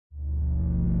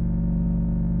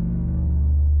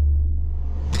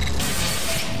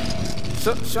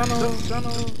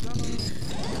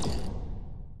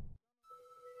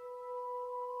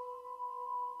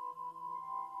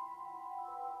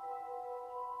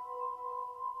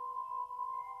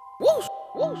Whoosh,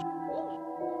 whoosh.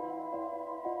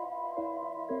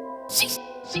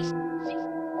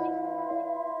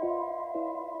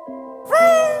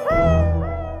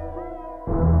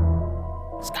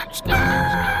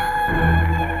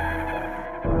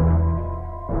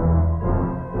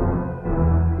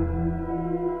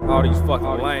 All these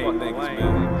fucking lame niggas, man.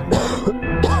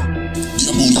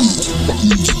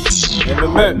 And the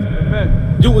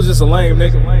man, you was just a lame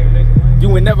nigga. You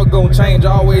ain't never gonna change,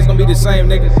 always gonna be the same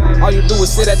nigga. All you do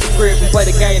is sit at the crib and play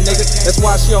the game, nigga. That's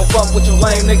why she don't fuck with you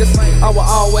lame niggas. I will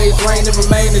always reign and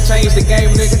remain to change the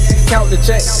game, nigga. Count the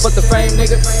check, but the fame,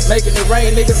 nigga. Making it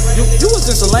rain, nigga. You was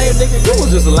just a lame nigga. You was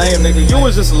just a lame nigga. You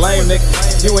was just a lame nigga.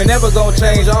 You ain't never gonna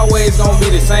change, always gonna be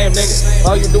the same nigga.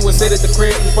 All you do is sit at the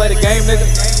crib and play the game, nigga.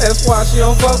 That's why she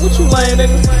don't fuck with you lame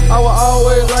nigga. I will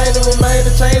always reign and remain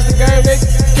to change the game, nigga.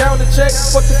 Count the check,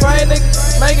 fuck the fame, nigga.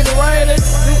 Making it rain, nigga.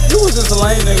 You was just a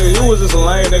lame nigga. You was just a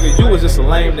lame nigga. You was just a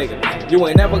lame nigga. You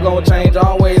ain't never gonna change,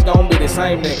 always gonna be the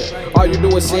same nigga. All you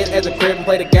do is sit at the crib and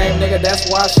play the game, nigga. That's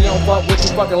why she don't fuck with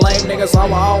you fucking lame niggas. I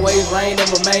will always reign and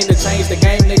remain to change the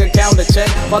game, nigga. Count the check,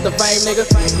 fuck the fame, nigga.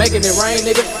 Making it rain,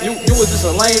 nigga. You was just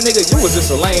a lame nigga. You was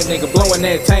just a lame nigga. Blowing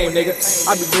that tame, nigga.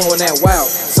 I be blowing that wild.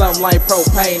 Something like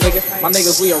propane, nigga. My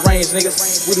niggas, we arrange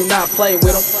niggas. We do not play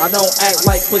with them. I don't act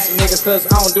like pussy niggas, cause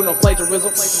I don't do no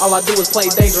plagiarism. All I do is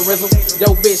play dangerism.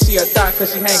 Yo, bitch, she a thot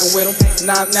cause she hanging with them.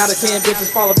 Now the 10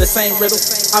 bitches follow the same riddle.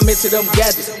 I'm into them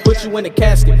gadgets, put you in the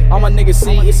casket. All my niggas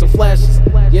see is some flashes.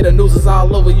 Yeah, the news is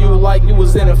all over you like you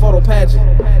was in a photo pageant.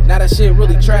 Now that shit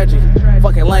really tragic.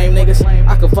 Fucking lame niggas,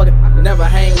 I could fucking never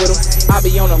hang with them. I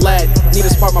be on a lag, need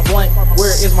to spark my blunt.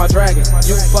 Where is my dragon?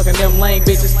 You fucking them lame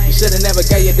bitches. You shoulda never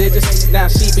gave your digits. Now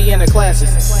she be in the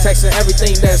classes, texting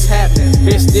everything that's happening.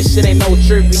 Bitch, this shit ain't no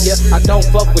trivia. I don't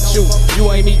fuck with you.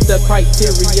 You ain't meet the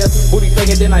criteria. Booty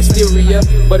faker than Hysteria.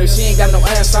 But if she ain't got no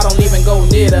ass, I don't even go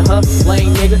near to her.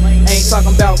 Lame nigga, ain't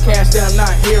talking about cash, then I'm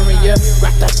not hearing ya.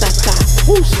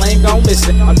 Whoosh, lame gon' miss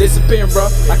it. I'm disappearing, bro.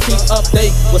 I keep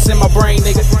update what's in my brain,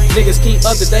 nigga. Niggas keep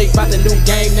up to date about the new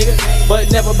game, nigga.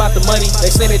 But never about the money. They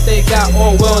say that they got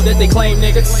all well that they claim,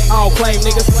 nigga. I don't claim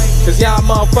niggas, cause y'all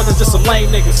motherfuckers just some lame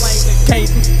niggas. Can't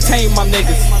tame my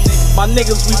niggas. My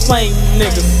niggas, we flame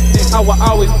niggas. I will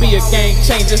always be a game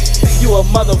changer. You a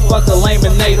motherfucker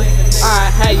laminator. I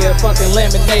had you fucking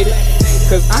laminated,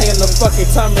 cause I am the fucking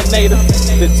Terminator.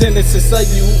 The genesis of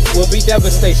you will be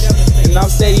devastation, and I'm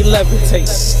steady levitating.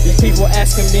 These people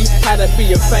asking me how to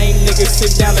be a fame nigga.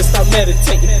 Sit down and start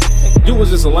meditating. You was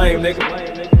just a lame nigga.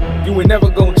 You ain't never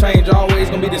gonna change, always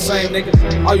gonna be the same nigga.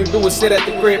 All you do is sit at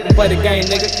the crib and play the game,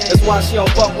 nigga. That's why she don't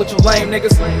fuck with you lame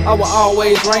niggas. I will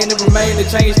always reign and remain to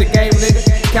change the game, nigga.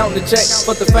 Count the check,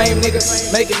 fuck the fame, nigga.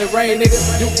 Making it rain, nigga.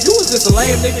 You was just a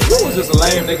lame nigga. You was just a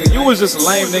lame nigga. You was just a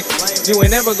lame nigga. You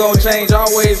ain't never gonna change,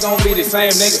 always gonna be the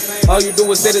same, nigga. All you do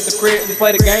is sit at the crib and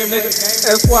play the game, nigga.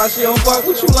 That's why she don't fuck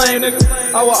with you lame, nigga.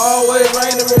 I will always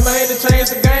reign and remain to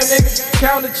change the game, nigga.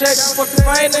 Count the check, fuck the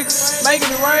fame, nigga. Making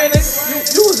it rain, nigga.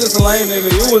 You was just a lame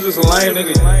nigga. You was just a lame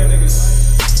nigga.